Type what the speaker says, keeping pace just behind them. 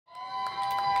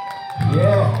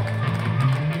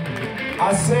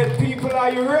I said, people,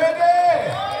 are you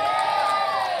ready?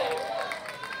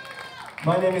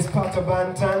 My name is Pato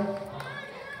Banton.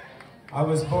 I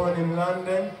was born in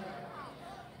London.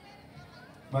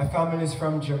 My family is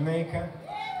from Jamaica.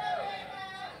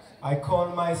 I call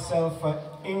myself an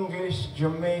English,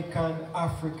 Jamaican,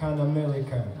 African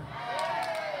American.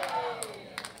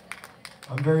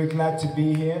 I'm very glad to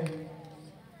be here.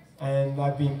 And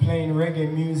I've been playing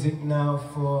reggae music now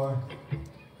for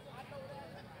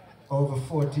over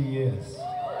 40 years.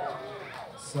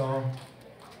 So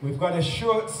we've got a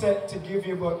short set to give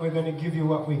you, but we're going to give you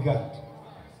what we got.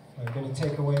 I'm going to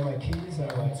take away my keys. All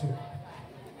right,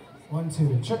 1,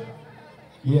 2, check.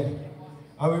 Yeah.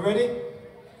 Are we ready?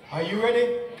 Are you ready?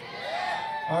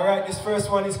 Yeah. All right, this first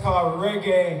one is called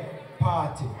Reggae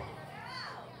Party.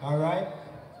 All right,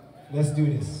 let's do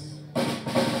this.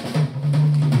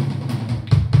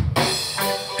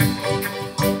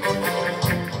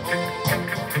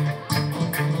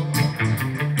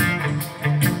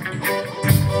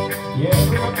 Yeah,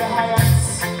 bring up the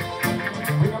hi-hats,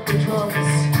 bring up the drums.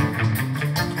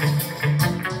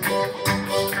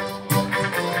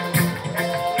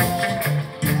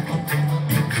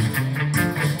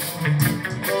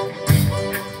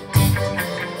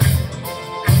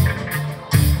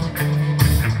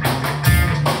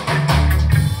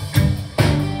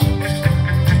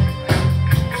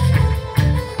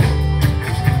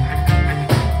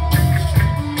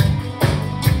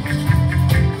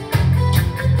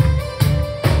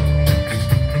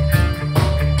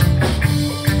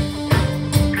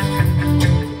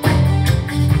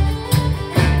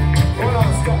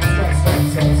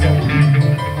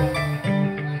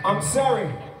 Sorry,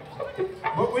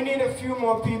 but we need a few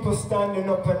more people standing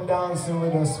up and dancing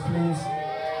with us, please.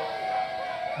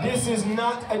 This is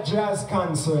not a jazz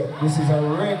concert. This is a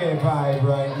reggae vibe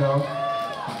right now.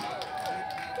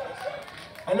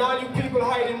 And all you people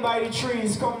hiding by the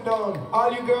trees, come down.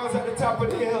 All you girls at the top of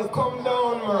the hill, come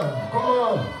down, man. Come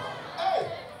on. Hey.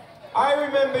 I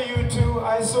remember you two.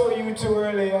 I saw you two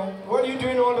earlier. What are you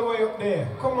doing all the way up there?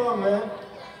 Come on, man.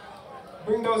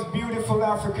 Bring those beautiful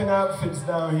African outfits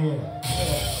down here.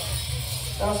 Yeah.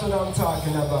 That's what I'm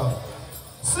talking about.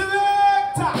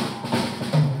 Selector!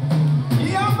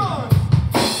 Yeah, man!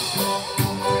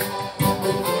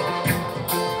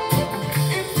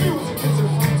 If music is a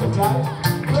fruit of life,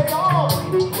 play on!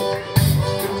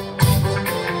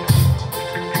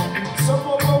 Some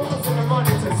more vocals in the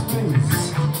monitors, please.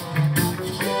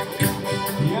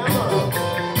 Yeah, man!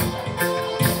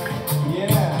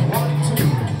 Yeah, 1, 2.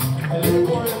 A little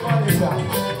more in the monitor.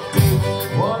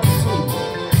 1, 2.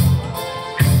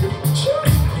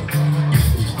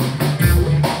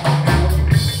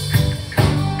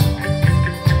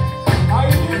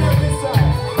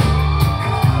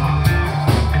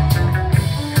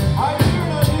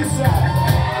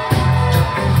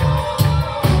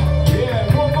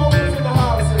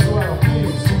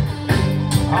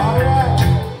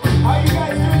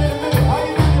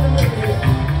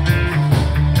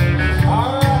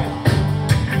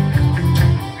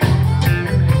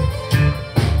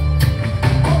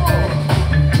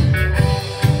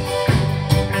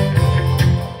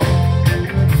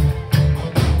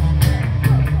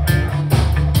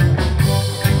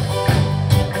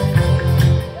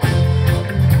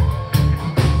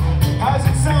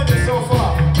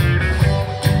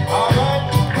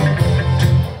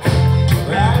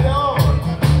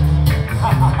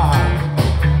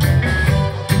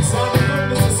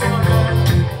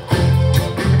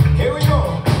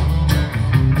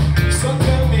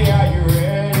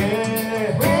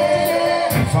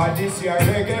 This year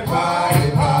reggae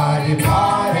party, party,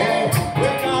 party.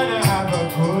 We're gonna have a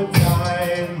good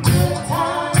time. Good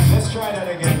time. Let's try that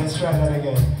again, let's try that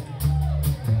again.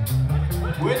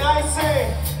 When I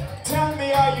say, tell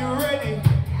me are you ready?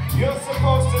 You're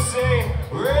supposed to say,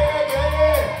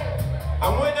 reggae.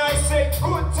 And when I say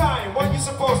good time, what you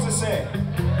supposed to say?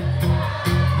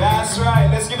 That's right,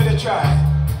 let's give it a try.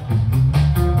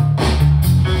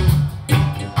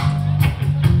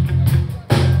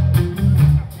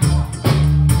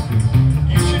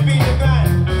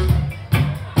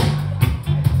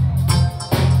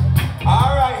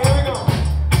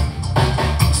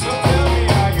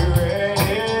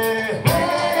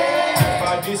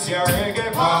 This year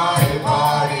reggae party,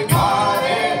 party,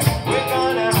 party. We're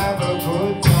gonna have a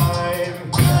good time.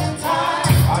 Good time.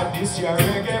 And this year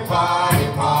reggae party,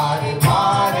 party,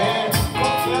 party.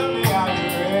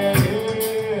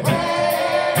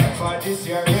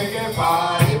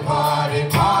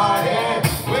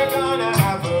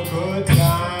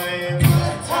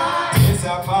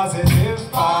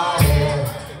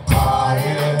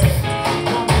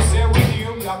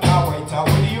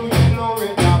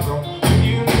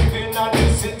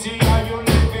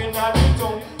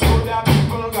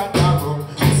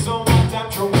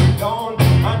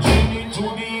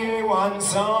 one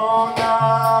sound.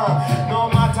 No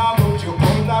matter about your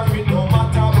color, no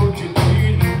matter about your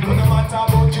creed, no matter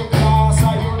about your class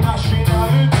or your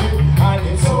nationality, and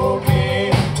it's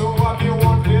okay to have your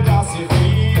own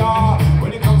philosophy.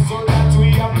 When it comes to that, we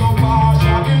have no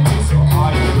partiality. So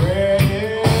are you ready?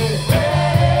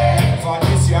 Ready for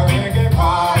this year reggae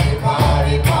party,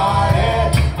 party, party?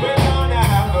 We're gonna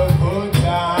have a good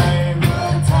time,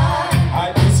 good time.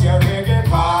 At this year reggae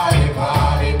party,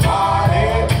 party, party.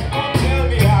 Come tell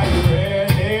me, are you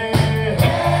ready?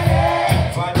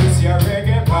 Ready for this year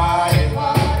reggae party?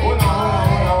 Hold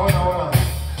on.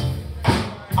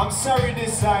 I'm sorry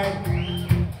this side,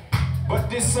 but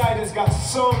this side has got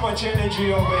so much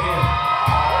energy over here.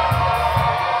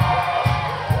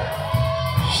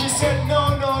 She said no.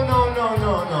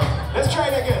 Let's try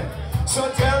it again. So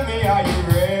tell me, are you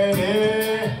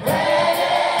ready?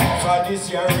 Ready for this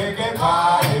year reggae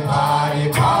party, party,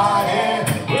 party?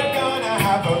 We're gonna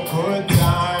have a good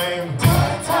time,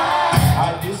 good time.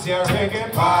 At this year reggae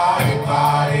party,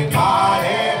 party,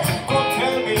 party. Come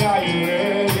tell me, are you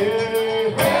ready?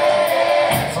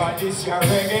 Ready for this year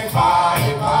reggae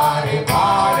party, party,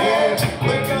 party?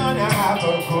 We're gonna have a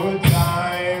good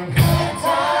time, good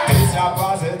time. It's a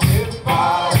positive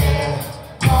party.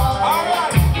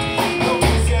 Alright, look,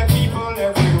 we see people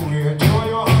everywhere. Throw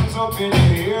your hands up in the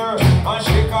air and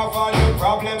shake off all your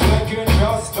problems like you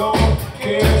just don't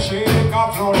care. Shake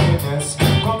off loneliness,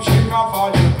 come shake off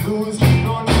all the blues.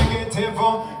 No negative,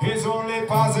 it's only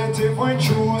positive. We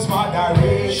choose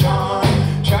moderation.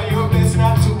 Try your best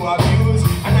not to abuse,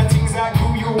 and the things that do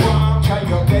you want, try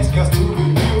your best just to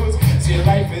refuse. See,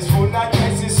 life is full of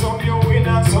choices, some you win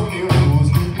and some you lose,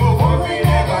 but worry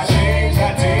never change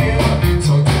that deal.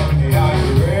 So tell me, are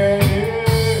you ready?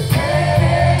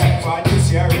 Ready for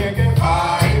this year reggae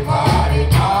party, party,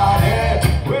 party?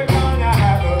 We're gonna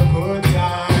have a good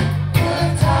time,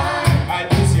 good time. At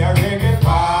this year reggae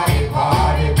party,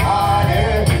 party, party?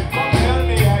 Come tell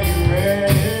me, are you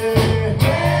ready?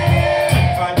 Ready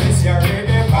for this year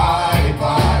reggae party,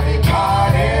 party,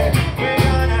 party? We're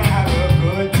gonna have a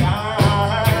good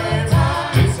time.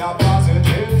 It's a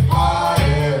positive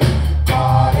party,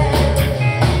 party.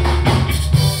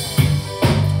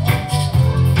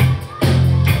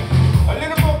 A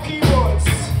little more keyboards.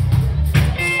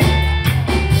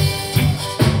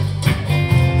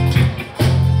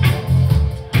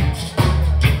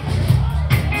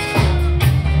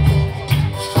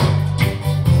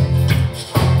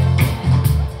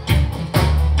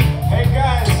 Hey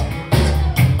guys,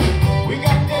 we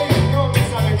got David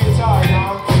Gomez on the guitar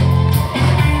now.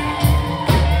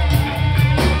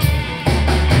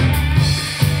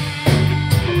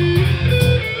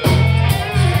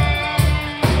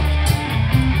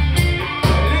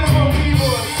 A little more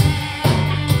keyboards.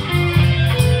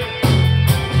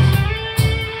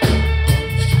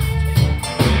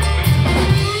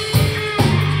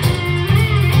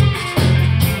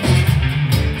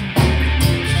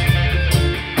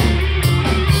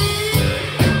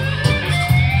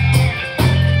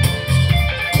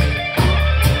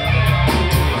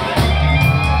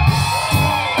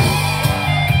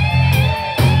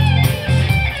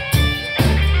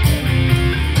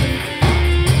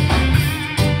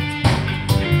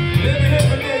 Let me hear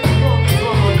from David Gomez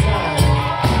one more time.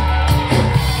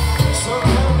 So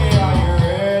tell me, are you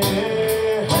ready?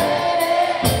 Ready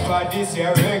for this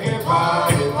year reggae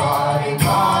party, party,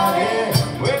 party?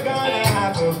 We're gonna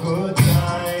have a good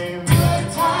time, good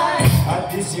time. At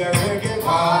this year reggae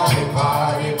party,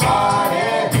 party, party?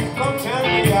 Come tell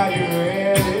me, are you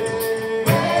ready?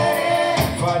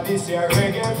 Ready for this year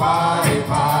reggae party,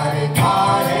 party,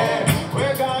 party?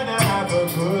 We're gonna have a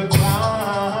good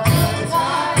time, good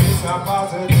time. It's a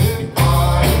positive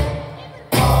party,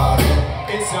 party.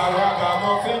 It's a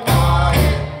ragamuffin party,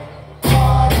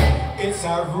 party. It's a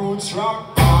roots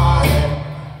rock party,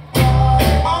 party.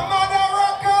 A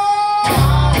Madaraka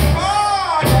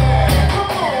party.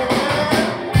 Come on, man.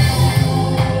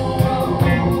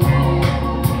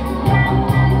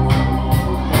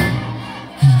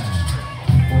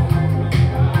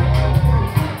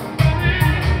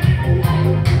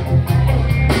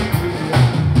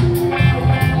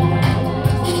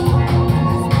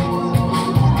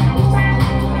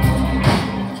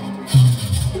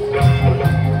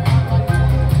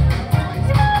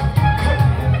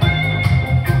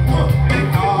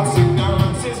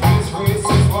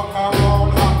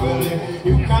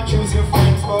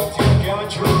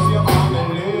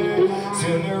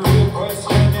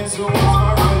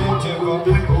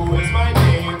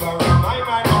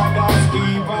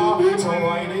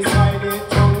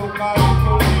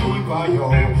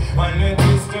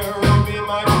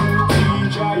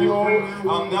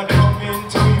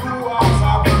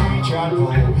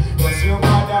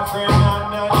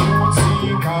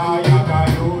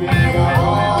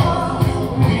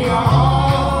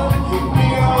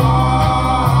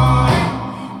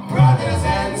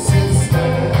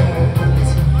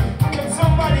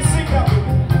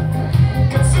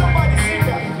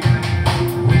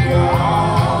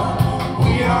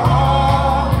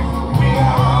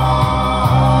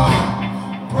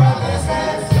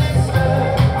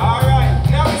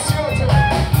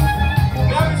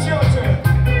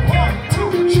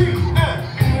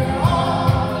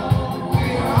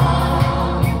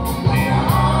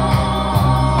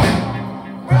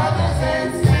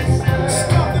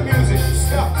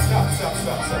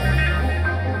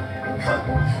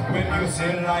 You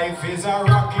say life is a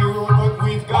rocky road, but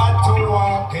we've got to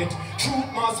walk it.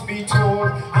 Truth must be told,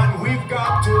 and we've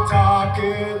got to talk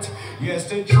it. Yes,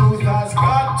 the truth has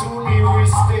got to be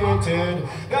restated,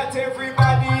 that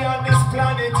everybody on this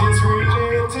planet is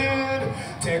related.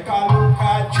 Take a look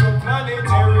at your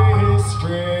planetary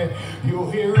history, your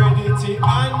heredity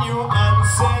and your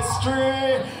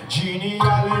ancestry,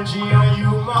 genealogy and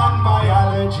human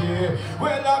biology.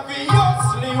 Well,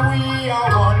 obviously we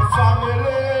are one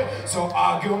family, so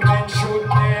argument should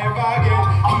never get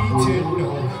heated,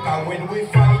 no. Cause when we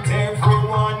fight,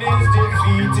 everyone is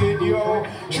defeated, yo.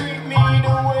 Treat me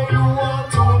the way you want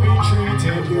to be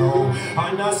treated, yo.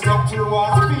 And a step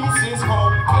towards peace is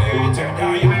completed.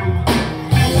 I am.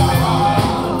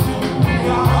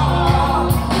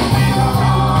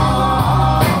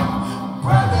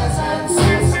 Brothers and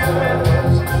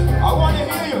sisters, I want to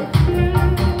hear you.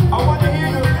 I want to hear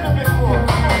you a little bit more.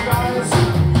 Come on, guys.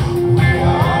 We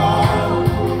are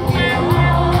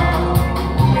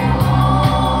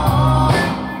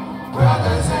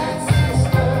brothers and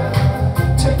sisters.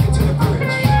 Take it to the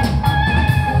bridge.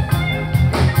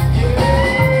 Yeah.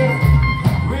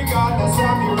 Regardless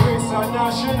of your race or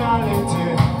nationality,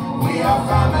 we are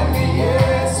family,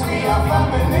 yes, we are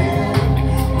family.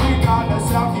 Regardless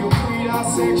of your creed or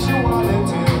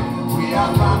sexuality, we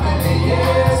are family,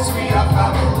 yes, we are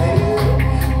family.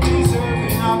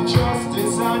 Deserving of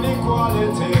justice and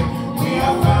equality, we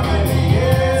are family,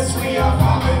 yes, we are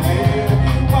family.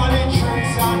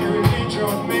 Politics and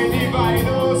religion may divide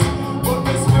us, but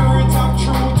the spirit of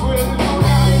truth will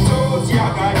unite us.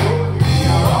 Yagayo,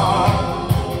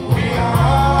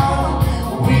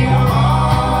 we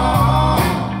are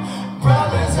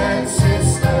brothers and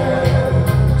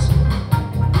sisters.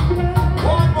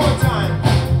 One more time.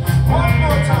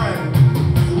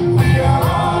 We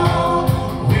are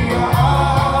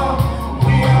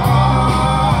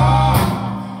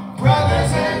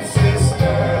brothers and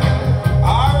sisters.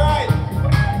 All right,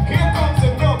 here comes the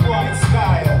dub white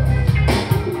style.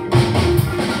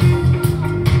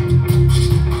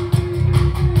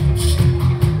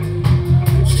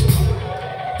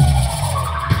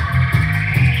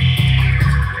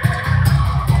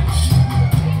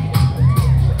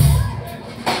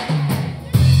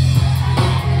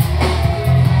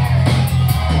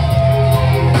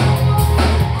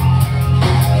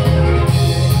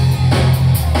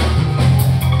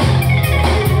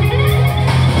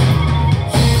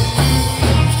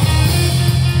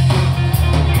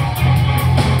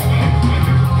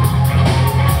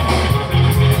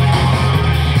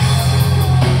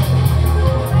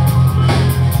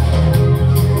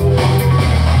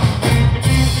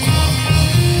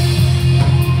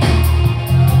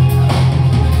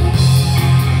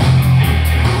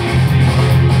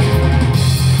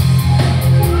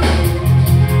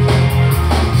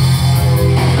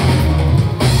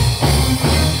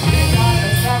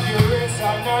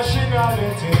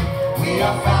 We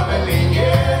are family,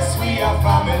 yes, we are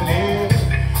family.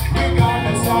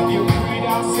 Regardless of your creed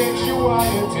or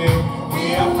sexuality, we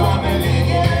are family,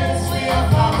 yes, we are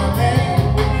family.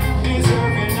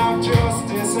 Deserving of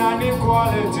justice and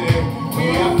equality, we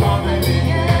are family,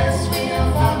 yes, we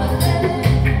are family.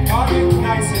 All it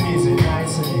nice and easy,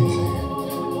 nice and easy.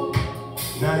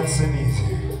 Nice and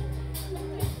easy.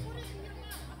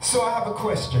 So I have a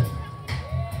question.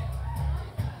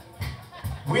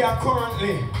 We are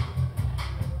currently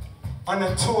on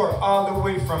a tour all the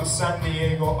way from San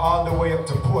Diego all the way up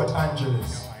to Port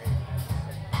Angeles.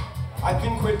 I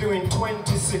think we're doing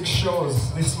 26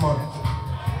 shows this month.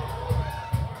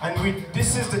 And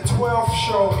this is the 12th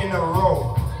show in a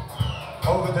row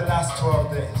over the last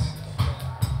 12 days.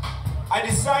 I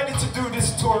decided to do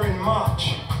this tour in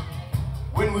March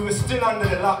when we were still under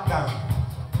the lockdown.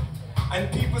 And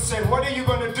people said, what are you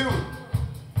going to do?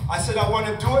 I said, I want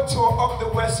to do a tour up the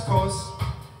West Coast,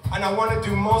 and I want to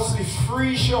do mostly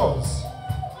free shows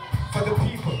for the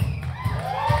people.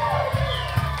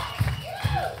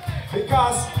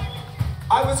 Because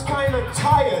I was kind of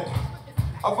tired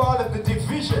of all of the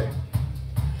division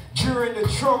during the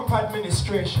Trump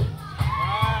administration.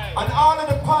 And all of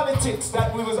the politics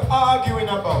that we was arguing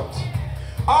about,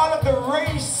 all of the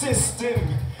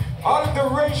racism, all of the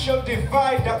racial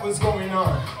divide that was going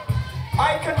on.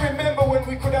 I can remember when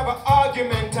we could have an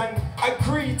argument and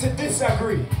agree to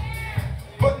disagree.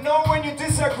 But now when you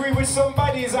disagree with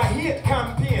somebody, it's a hate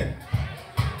campaign.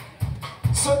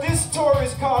 So this tour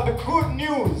is called the Good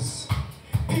News,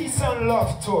 Peace and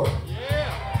Love Tour.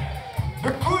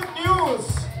 The good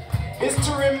news is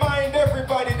to remind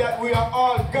everybody that we are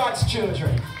all God's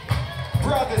children,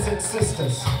 brothers and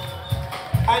sisters.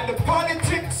 And the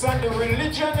politics and the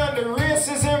religion and the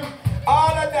racism,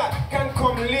 all of that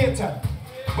later.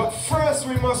 But first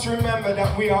we must remember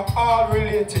that we are all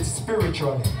related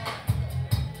spiritually.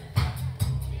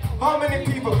 How many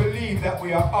people believe that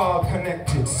we are all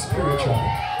connected spiritually?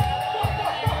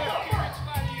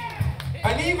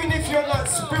 And even if you're not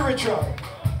spiritual,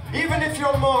 even if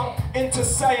you're more into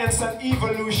science and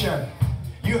evolution,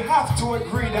 you have to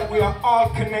agree that we are all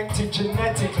connected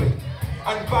genetically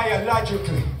and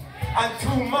biologically and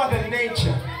through Mother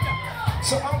Nature.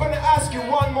 So I'm going to ask you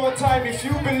one more time, if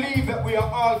you believe that we are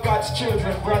all God's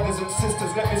children, brothers and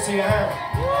sisters, let me see your hand.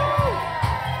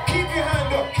 Keep your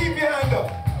hand up, keep your hand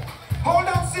up. Hold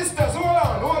on, sisters, hold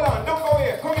on, don't go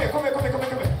here. Come here. Come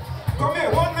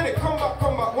here, 1 minute, come back,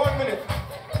 1 minute.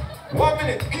 1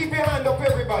 minute, keep your hand up,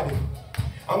 everybody.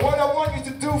 And what I want you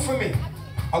to do for me,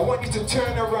 I want you to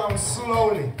turn around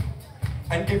slowly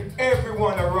and give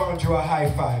everyone around you a high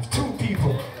five. 2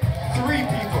 people, 3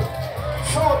 people,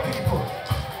 4 people,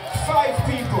 5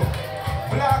 people,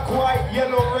 black, white,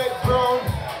 yellow, red, brown.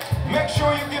 Make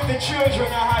sure you give the children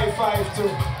a high five too.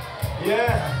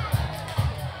 Yeah.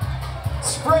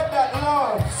 Spread that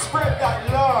love, spread that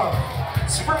love,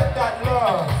 spread that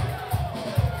love.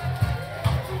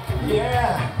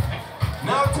 Yeah.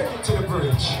 Now take it to the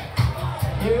bridge.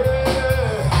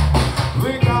 Yeah.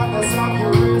 Regardless of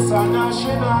your race or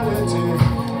nationality,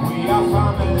 we are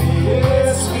family,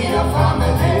 yes, we are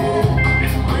family.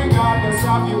 Regardless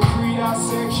of your creed or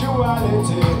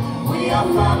sexuality, we are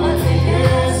family,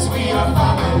 yes, we are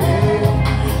family.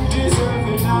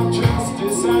 Deserving of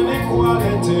justice and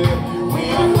equality, we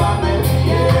are family,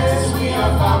 yes, we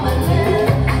are family.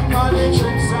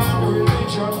 Politics and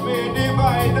religion may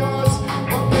divide us,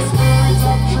 but the spirit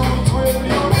of truth will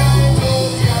unite us.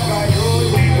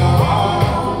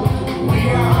 We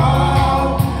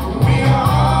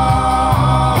are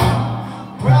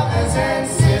brothers and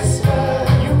sisters.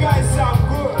 You guys sound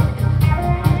good.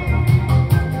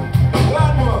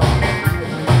 One more.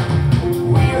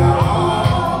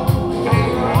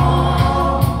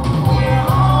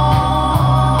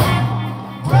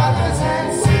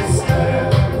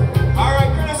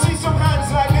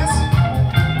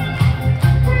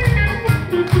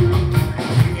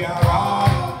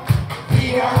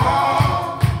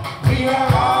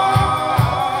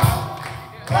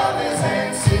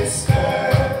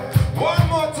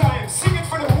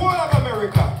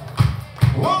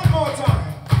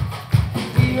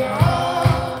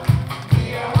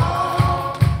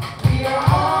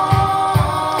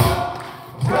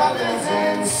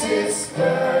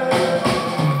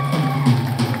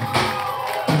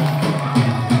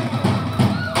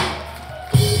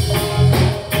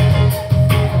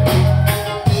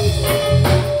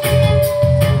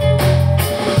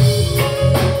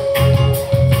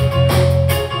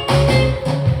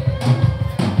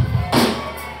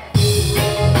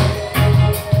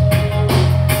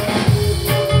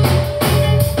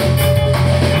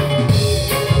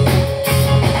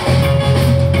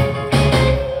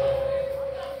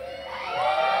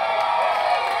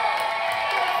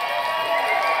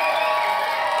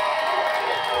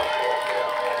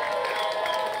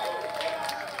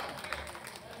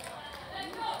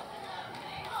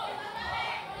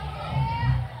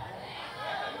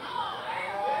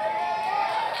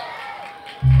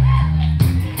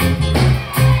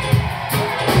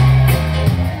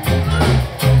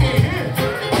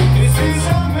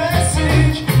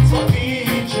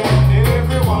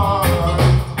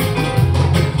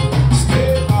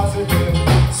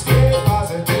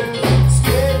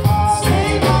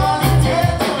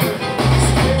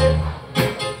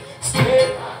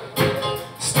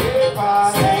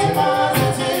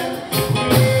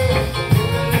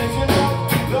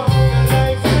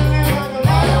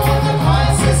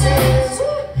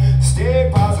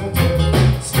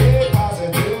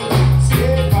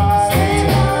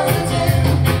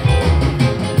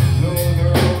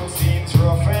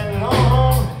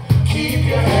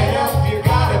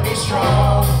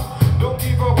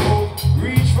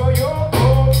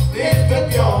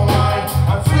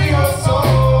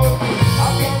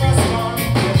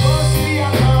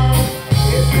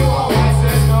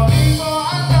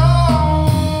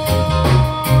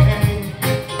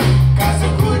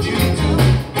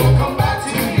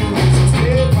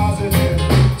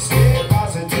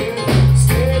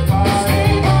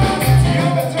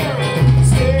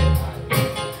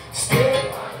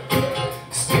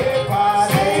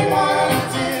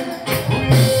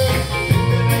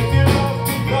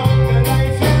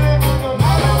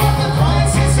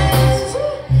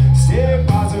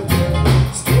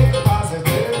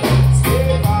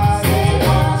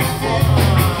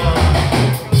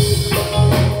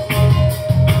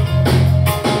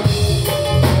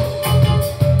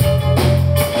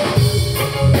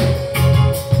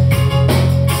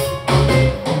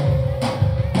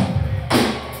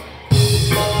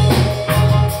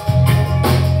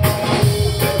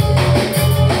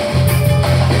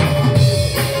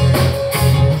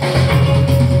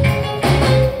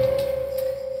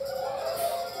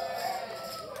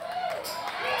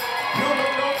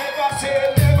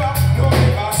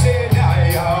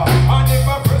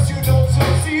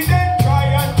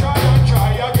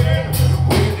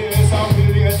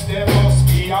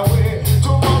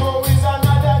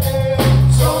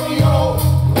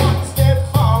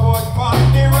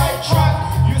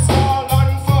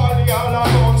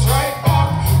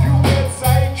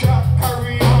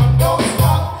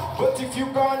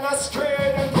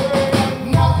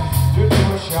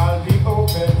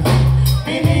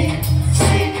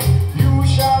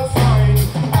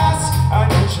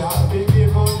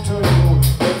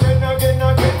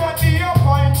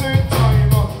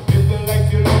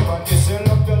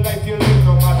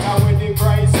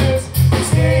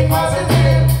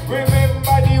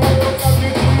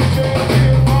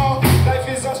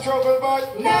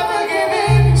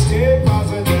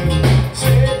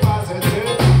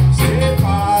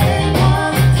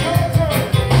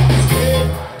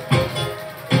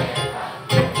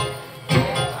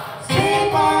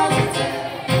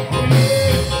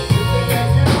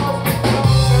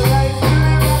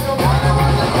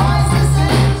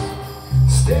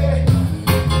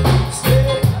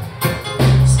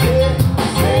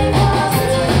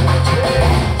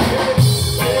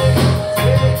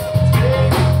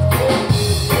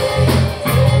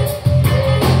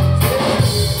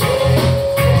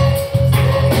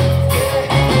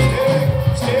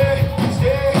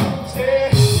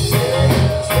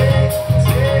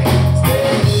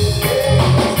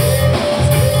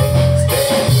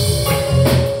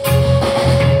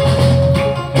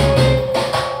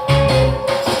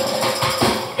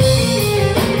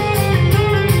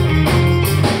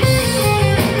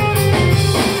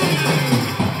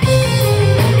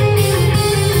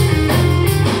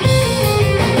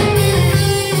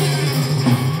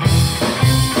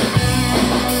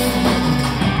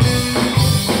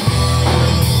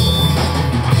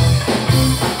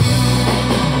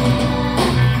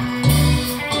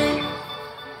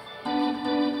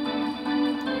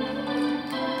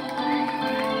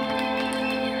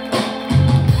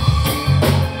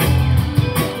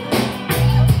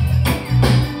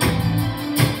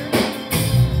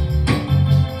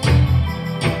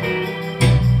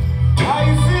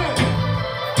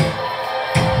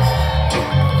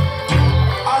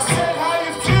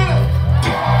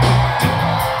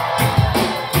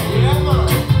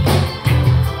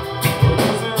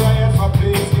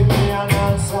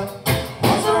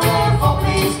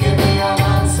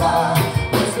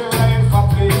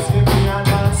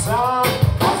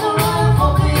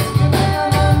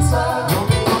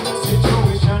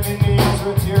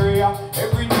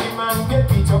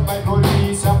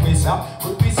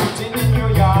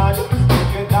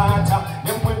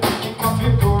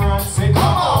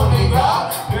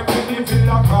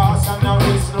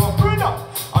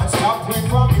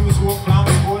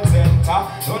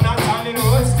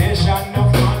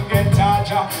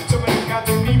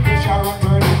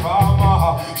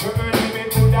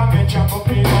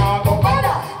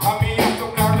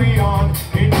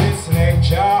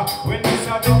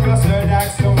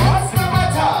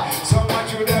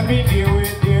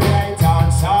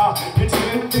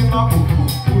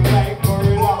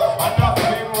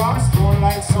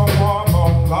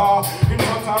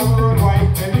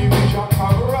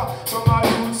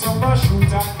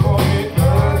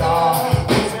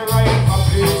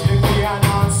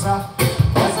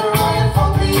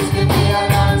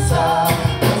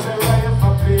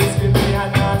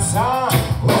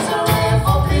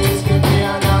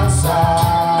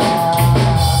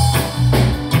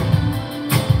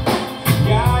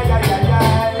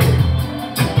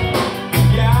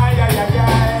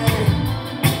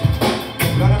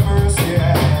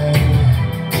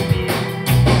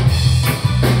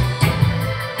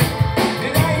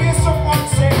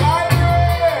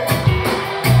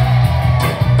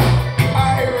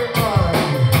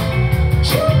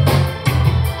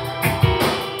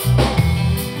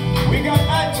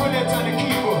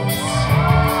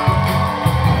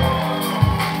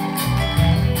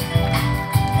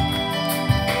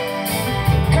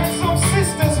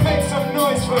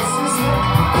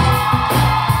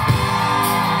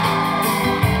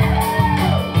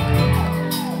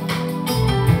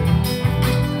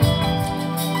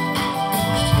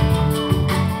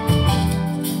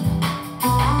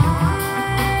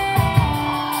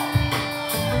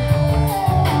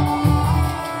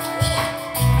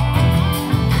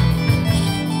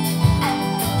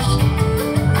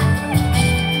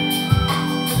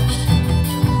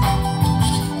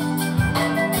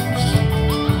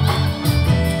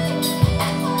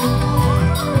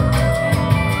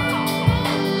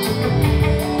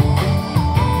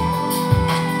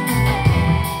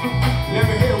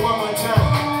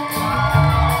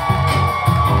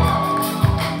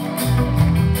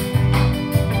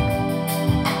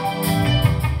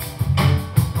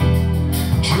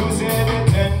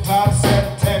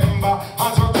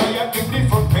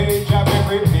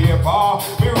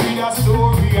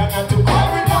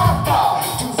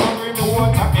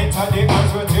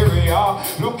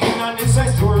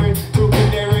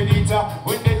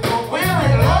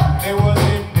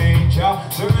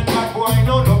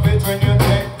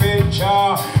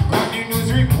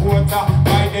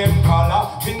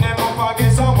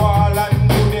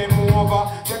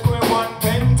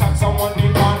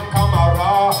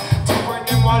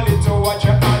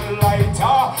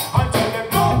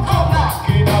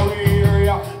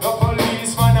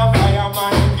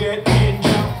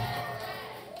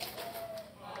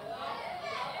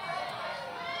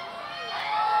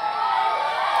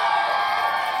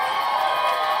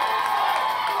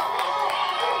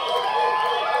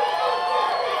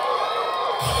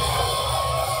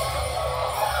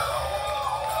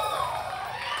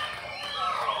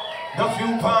 of you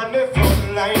on the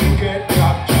front line get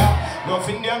captured.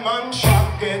 Nothing their man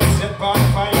shop get set on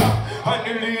fire, and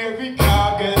the lyric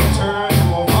car get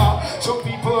turned over. Some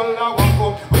people are walk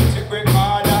up with a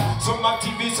recorder, some are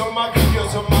TV, some are video,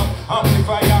 some are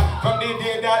amplifier. From the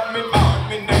day that me born,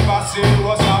 me never say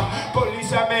what's up.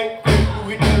 Police are make them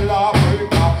with the law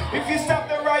breaker. If you stop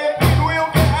the riot, you will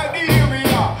get out the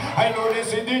area. I know they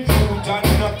say the truth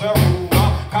and not the rumor.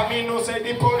 Come in, no say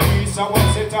the police are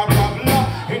one set of traveler.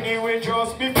 Anyway,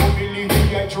 just before me leave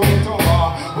me, I throw it over.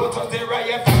 What was the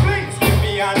riot for? Please give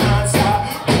me an answer.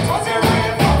 What was the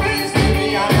riot for? Please give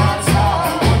me an answer.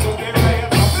 What was the riot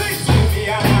for? Please give me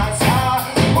an answer.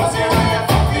 What's the riot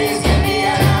for? Please give me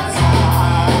an answer.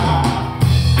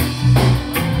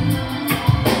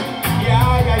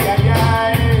 Yeah, yeah, yeah,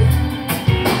 yeah.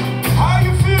 How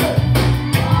you feel?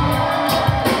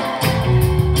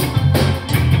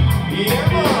 Yeah,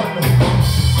 man.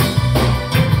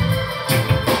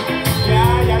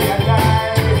 Yeah, yeah, yeah, yeah.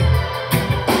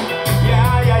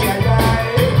 Yeah, yeah, yeah, yeah.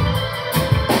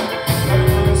 Let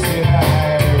me say that.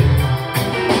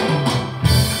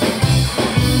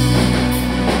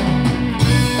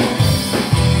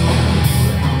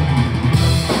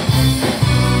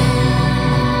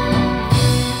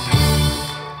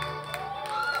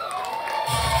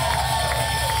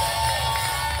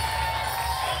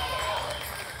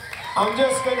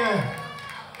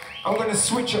 I'm gonna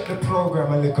switch up the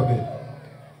program a little bit.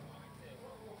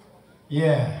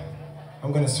 Yeah,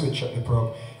 I'm gonna switch up the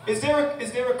program. Is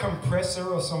there a compressor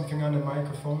or something on the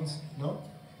microphones? No?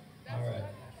 All right.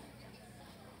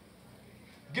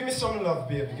 Give me some love,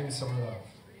 baby. Give me some love.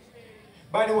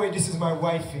 By the way, this is my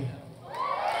wifey.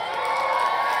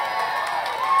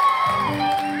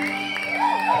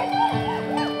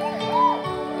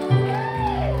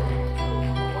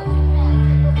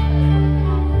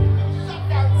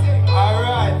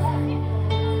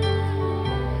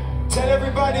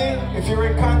 If you're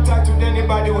in contact with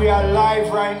anybody, we are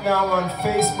live right now on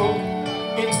Facebook,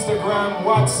 Instagram,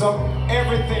 WhatsApp,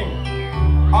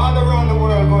 everything. All around the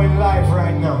world going live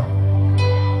right now.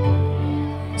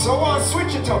 So I want to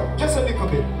switch it up just a little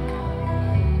bit.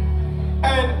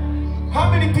 And how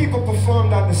many people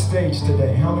performed on the stage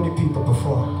today? How many people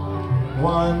performed?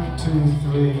 1, 2,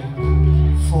 3,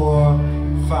 4,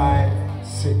 5,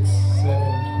 6,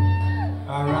 7.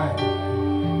 All right.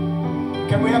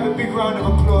 Can we have a big round of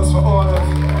applause for all of the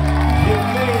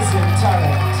amazing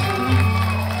talent?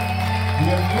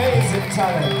 The amazing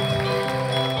talent.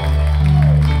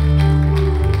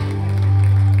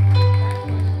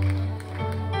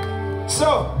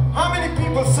 So, how many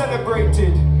people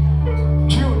celebrated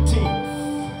Juneteenth?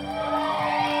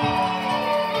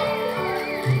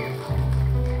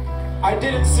 I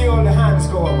didn't see all the hands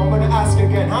go up. I'm going to ask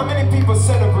again. How many people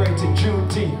celebrated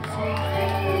Juneteenth?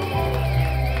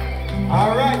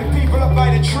 All right, the people up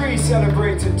by the tree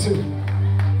celebrated too.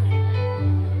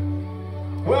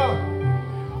 Well,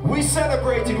 we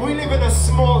celebrated. We live in a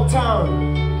small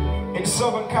town in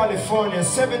Southern California,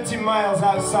 70 miles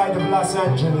outside of Los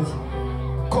Angeles,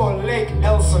 called Lake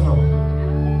Elsinore.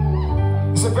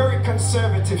 It's a very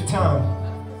conservative town.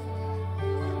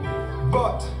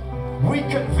 But we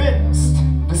convinced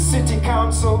the city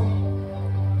council,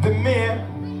 the mayor,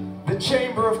 the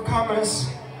Chamber of Commerce,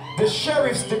 the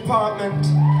Sheriff's Department,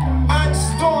 and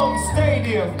Storm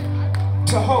Stadium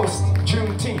to host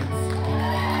Juneteenth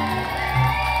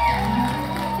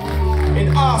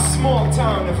in our small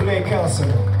town of Lake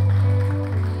Elsinore.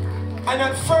 And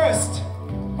at first,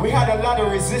 we had a lot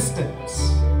of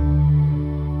resistance.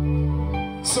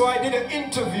 So I did an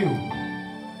interview,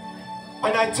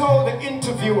 and I told the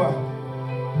interviewer,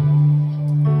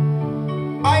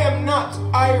 I am not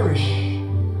Irish,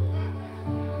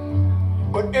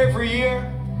 but every year,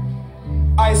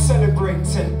 I celebrate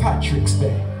St. Patrick's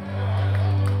Day.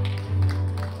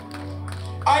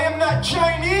 I am not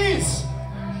Chinese,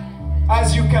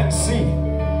 as you can see,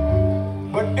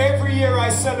 but every year I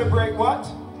celebrate what?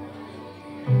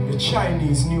 The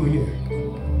Chinese New Year.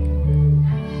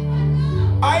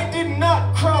 I did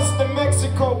not cross the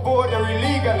Mexico border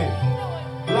illegally,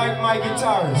 like my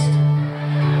guitarist.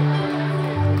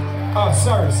 Oh,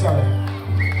 sorry.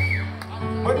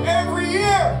 But every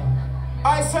year,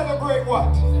 I celebrate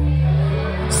what?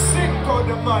 Cinco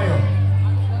de Mayo.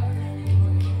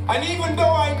 And even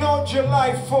though I know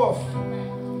July 4th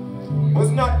was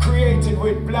not created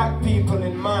with black people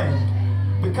in mind,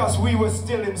 because we were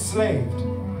still enslaved,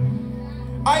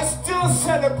 I still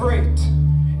celebrate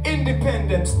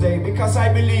Independence Day because I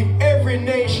believe every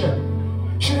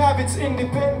nation should have its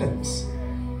independence.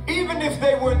 Even if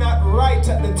they were not right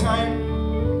at the time,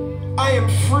 I am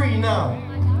free now.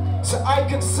 so I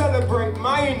can celebrate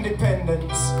my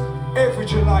independence every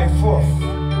July 4th.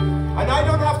 And I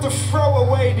don't have to throw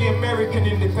away the American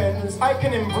independence. I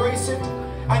can embrace it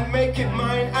and make it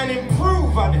mine and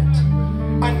improve on it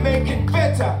and make it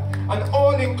better and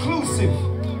all-inclusive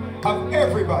of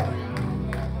everybody.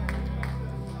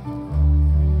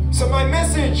 So my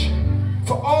message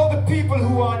for all the people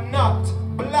who are not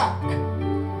black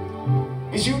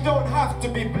is you don't have to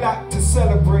be black to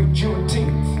celebrate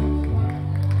Juneteenth.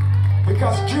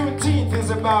 Because Juneteenth is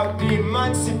about the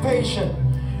emancipation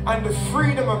and the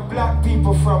freedom of black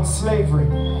people from slavery.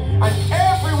 And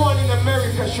everyone in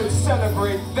America should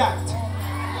celebrate that.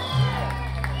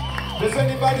 Does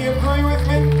anybody agree with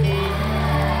me?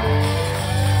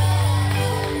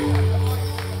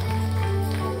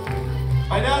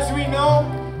 And as we know,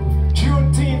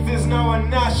 Juneteenth is now a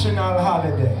national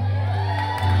holiday.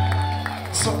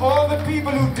 So all the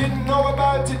people who didn't know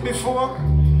about it before,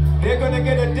 they're gonna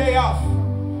get a day off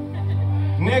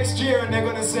next year, and they're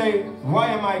gonna say, why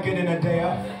am I getting a day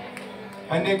off?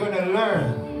 And they're gonna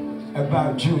learn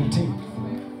about Juneteenth.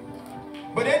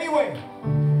 But anyway,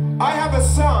 I have a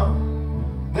song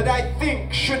that I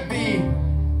think should be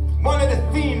one of the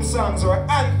theme songs or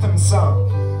anthem song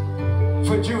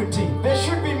for Juneteenth. There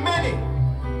should be many,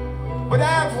 but I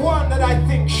have one that I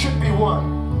think should be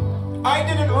one. I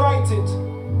didn't write it,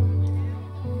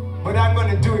 but I'm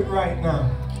gonna do it right now.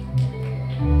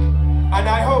 And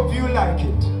I hope you like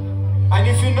it. And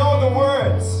if you know the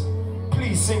words,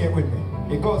 please sing it with me.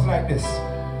 It goes like this.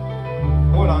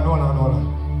 Hold on, hold on, hold on.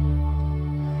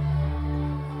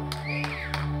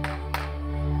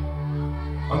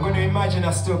 I'm going to imagine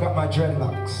I still got my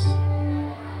dreadlocks.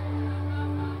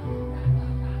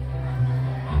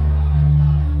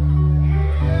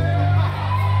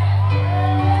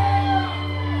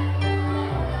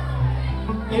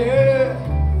 Yeah.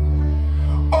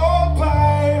 Oh,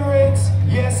 pirates,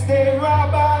 yes, they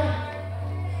rob I.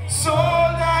 Sold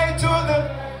I to the...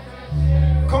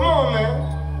 Come on,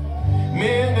 man.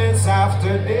 Minutes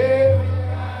after day.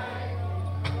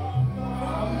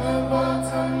 From the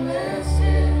bottomless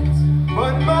pit.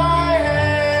 But my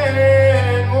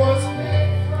hand was...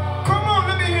 Come on,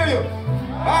 let me hear you.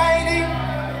 Hiding.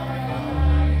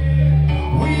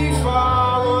 We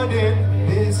found in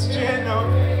this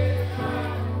generation.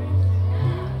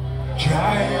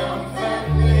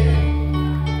 Triumphantly.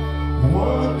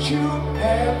 Won't you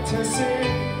help to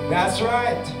sing? That's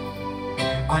right.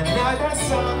 Another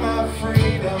song of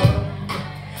freedom.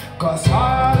 'Cause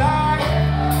all I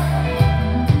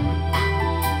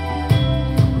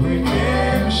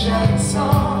redemption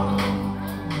song,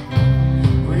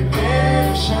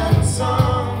 redemption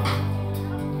song,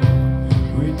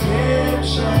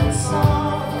 redemption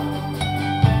song.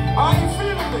 Are you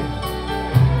feeling me?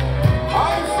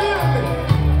 Are you feeling me?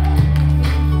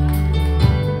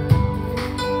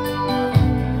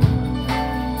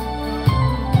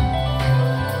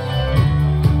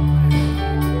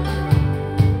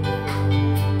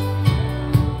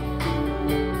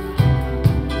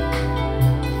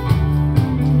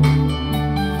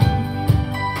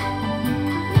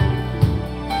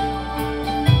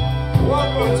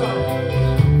 One more time.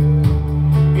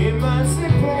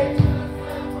 Emancipate.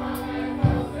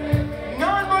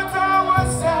 None but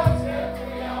ourselves.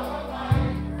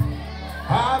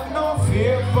 Have no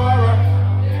fear for us.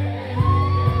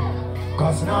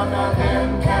 'Cause none of them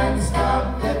can stop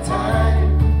the time.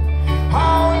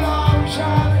 How long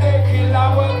shall they kill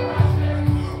our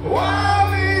while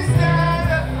we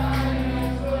stand?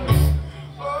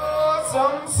 Oh,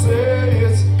 some say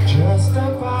it's just a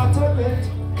part of it.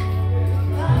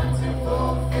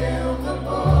 Fulfill the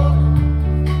book.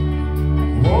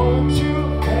 Won't you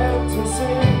help to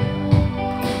sing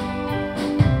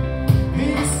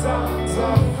these songs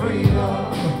of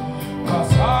freedom?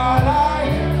 'Cause all I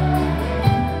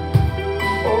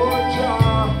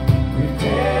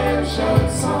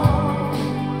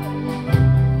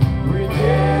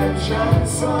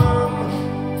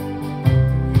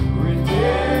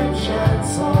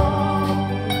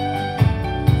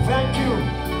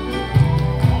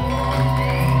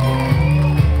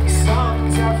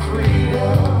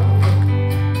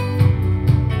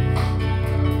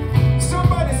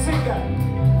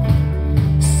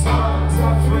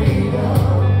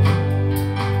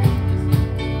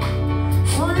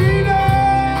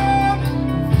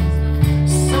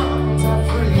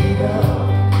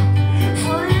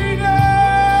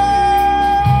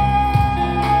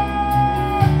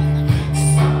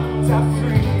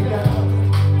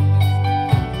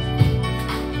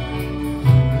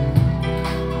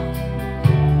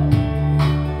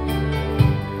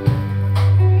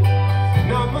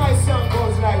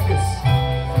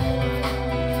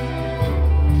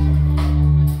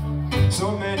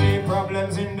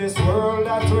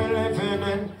we're living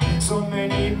in. So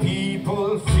many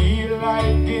people feel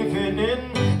like giving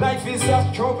in. Life is a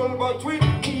struggle, but we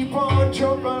keep on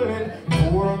juggling.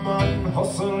 Poor man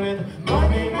hustling,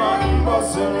 money man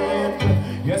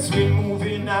bustling. Yes, we're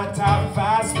moving at a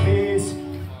fast pace.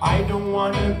 I don't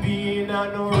wanna be in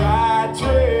a no rat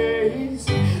race,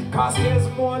 cause there's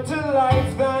more to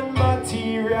life than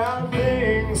material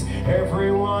things.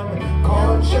 Everyone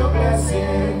count your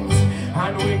blessings,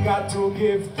 and we got to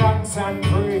give thanks and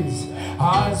praise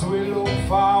as we look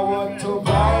forward to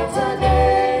brighter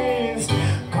days.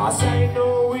 Cause I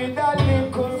know with a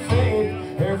little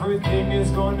faith, everything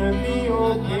is gonna be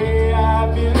okay. I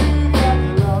believe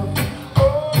that love,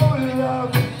 oh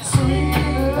love, sweet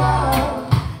love,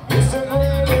 it's the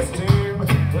greatest thing.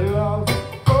 Love,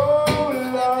 oh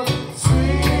love,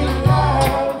 sweet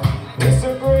love, it's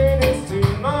the greatest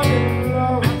thing. My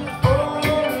love, oh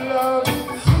love,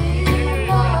 sweet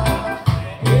love,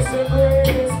 it's the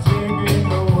greatest thing in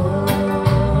the world.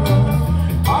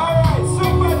 Alright,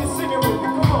 somebody sing it with me,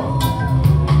 come on.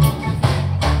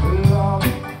 Love,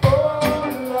 oh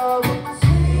love,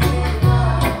 sweet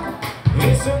love,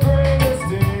 it's the greatest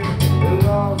thing.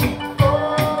 Love, oh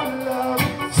love,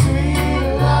 sweet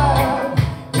love,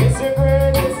 it's the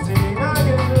greatest thing. I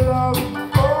get love,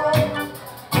 oh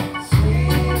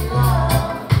sweet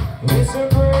love, it's the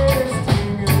greatest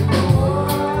thing in the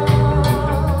world.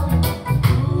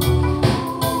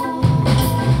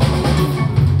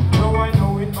 Now I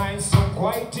know it might sound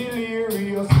quite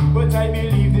delirious, but I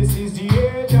believe this is the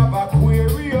age of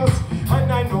Aquarius.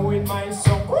 And I know it might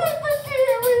sound quite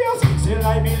precarious, still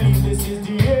I believe this is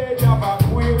the age of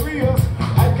Aquarius.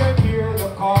 I can hear the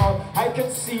call, I can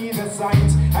see the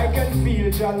signs, I can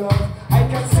feel your love, I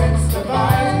can sense the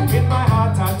vibe in my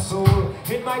heart and soul,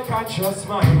 in my conscious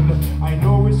mind. I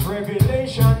know it's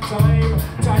revelation time,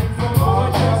 time for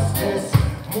more justice,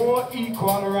 more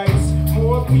equal rights,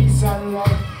 more peace and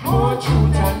love, more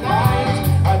truth and light.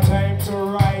 A time to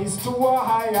rise to a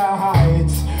higher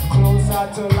heights, closer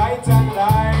to light and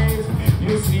life.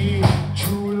 You see,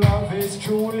 true love is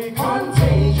truly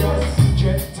contagious.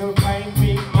 Gentle, kind,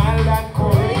 meek, mild and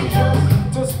courageous.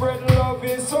 To spread love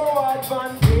is so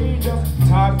advantageous.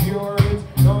 Tap your it,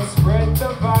 don't spread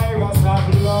the virus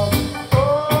of love.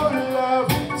 Oh love,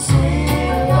 sweet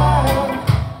love,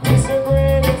 it's the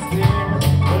greatest thing.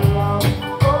 Love,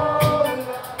 oh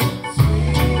love,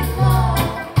 sweet love,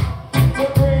 the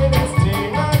greatest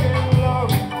thing. I can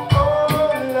love, oh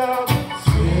love,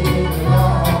 sweet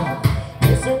love,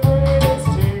 it's the greatest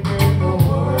thing in the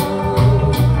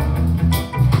world.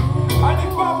 And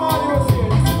if Bob Marley was here,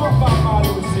 this is what Bob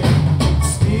Marley was here.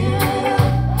 Steer it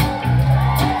up,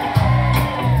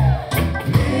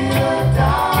 little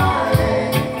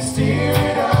darling, steer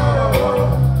it up.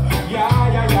 Yeah,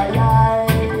 yeah, yeah,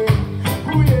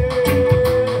 yeah. Ooh,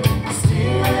 yeah.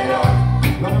 Steer it up,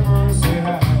 Lord of mercy,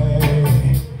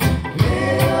 hey.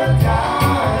 Little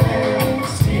darling,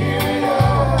 steer it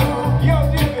up. Yo,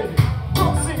 David,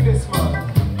 come sing this, man.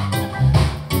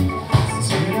 It's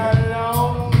been a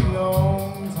long,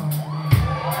 long time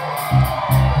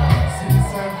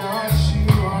since I got you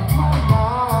on my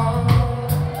mind.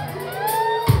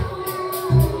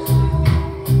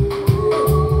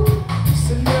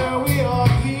 So now we are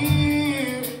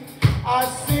here, I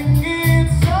sing it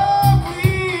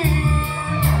softly.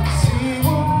 See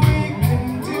what we can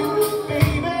do,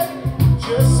 baby,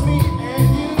 just me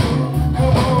and you.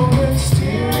 Come on and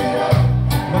steer it up,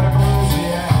 not a rosy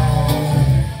eye.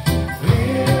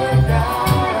 Little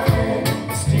darling,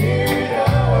 steer it up.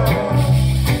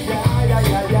 Yeah, yeah,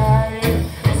 yeah,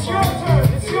 yeah. It's your turn,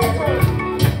 it's your turn.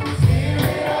 Steer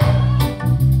it up.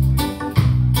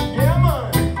 Yeah, man.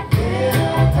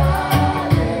 Little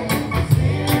darling,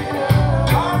 steer it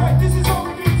up. Alright, this is how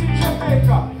we do it in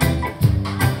Jamaica.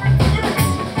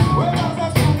 Well, as a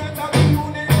student at the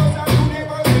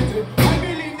university, I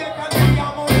believe they can be a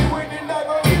money-winning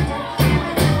diversity.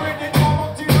 Winning,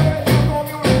 multi-racial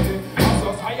community. A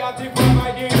society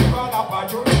providing for the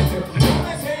opportunity.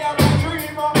 They say I'm a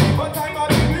dreamer, but I'm a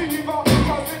believer.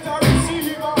 Cause it's a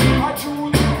receiver, a true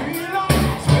healer.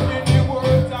 Spreading the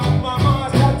words of my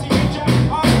master teacher.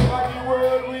 All over the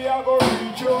world we are going to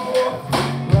reach you.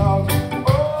 Love,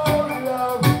 oh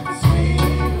love, sweet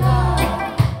love,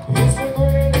 it's the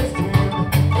greatest thing.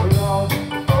 Love,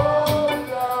 oh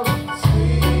love,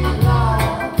 sweet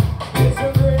love, it's the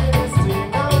greatest thing.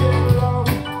 I get love,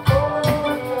 oh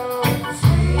love,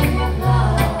 sweet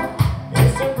love,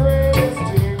 it's the greatest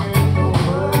thing in the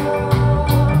world.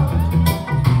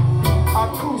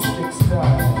 Acoustic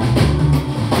style.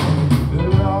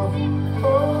 Love, oh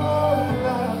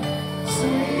love,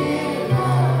 sweet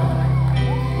love,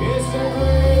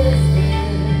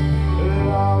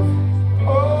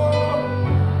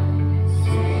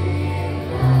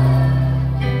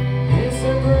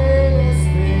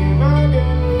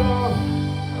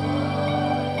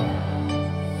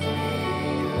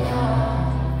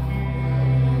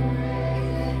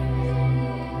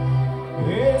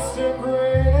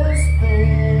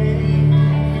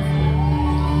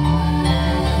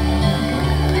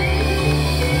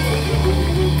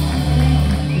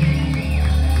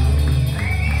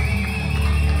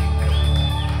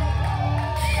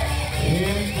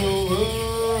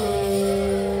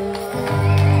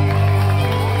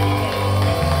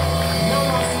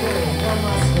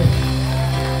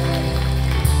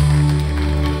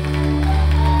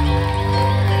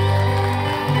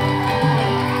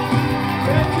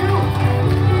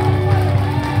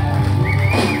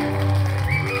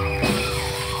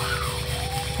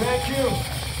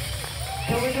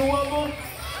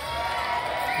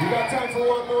 You got time for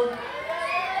one more?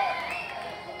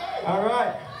 All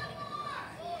right.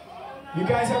 You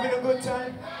guys having a good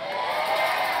time?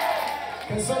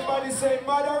 Can somebody say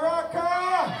Madaraka?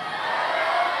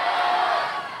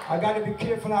 I gotta be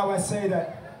careful how I say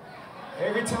that.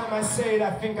 Every time I say it,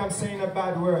 I think I'm saying a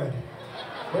bad word.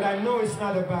 But I know it's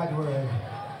not a bad word.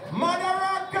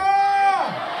 Madaraka!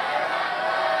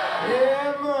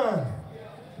 Yeah, man.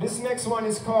 This next one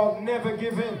is called Never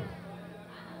Give In.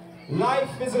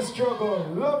 Life is a struggle.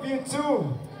 Love you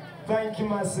too. Thank you,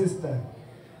 my sister.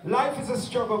 Life is a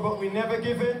struggle, but we never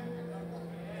give in.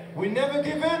 We never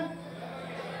give in.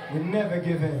 We never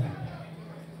give in.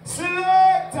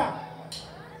 Selector!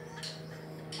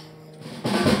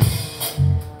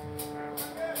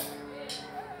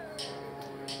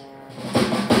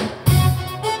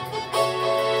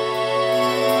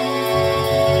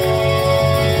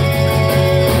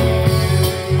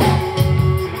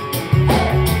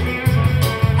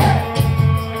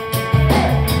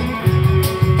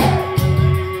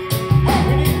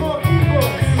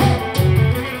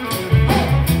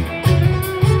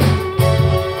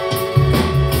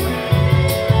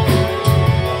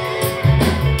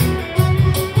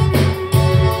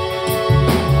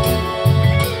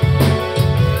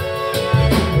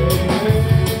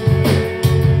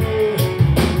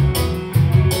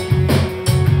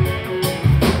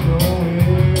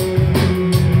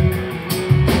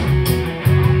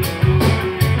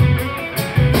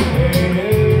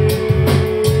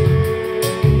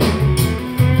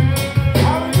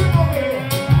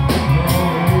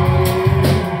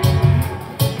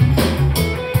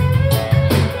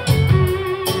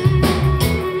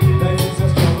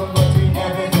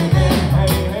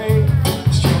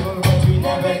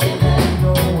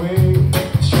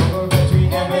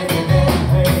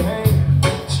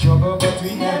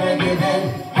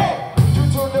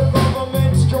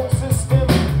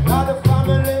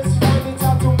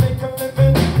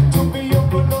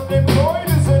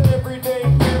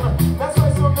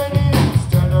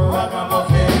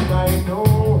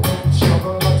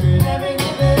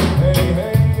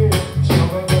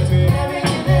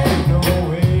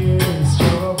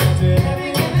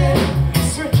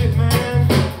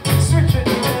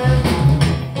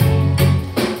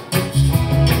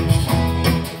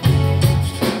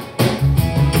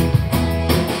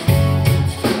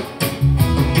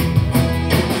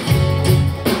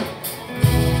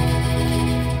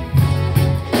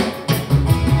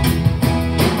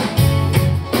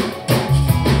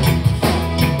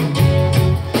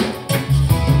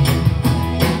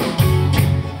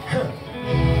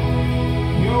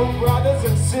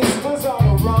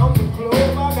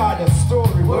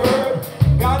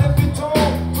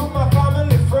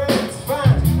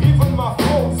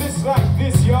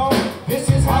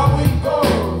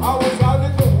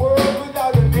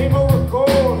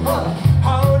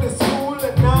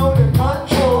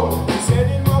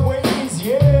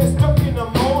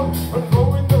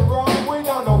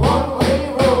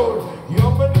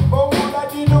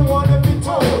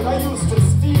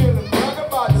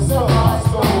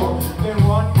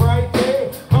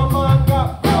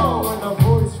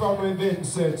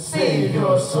 Save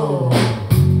your soul.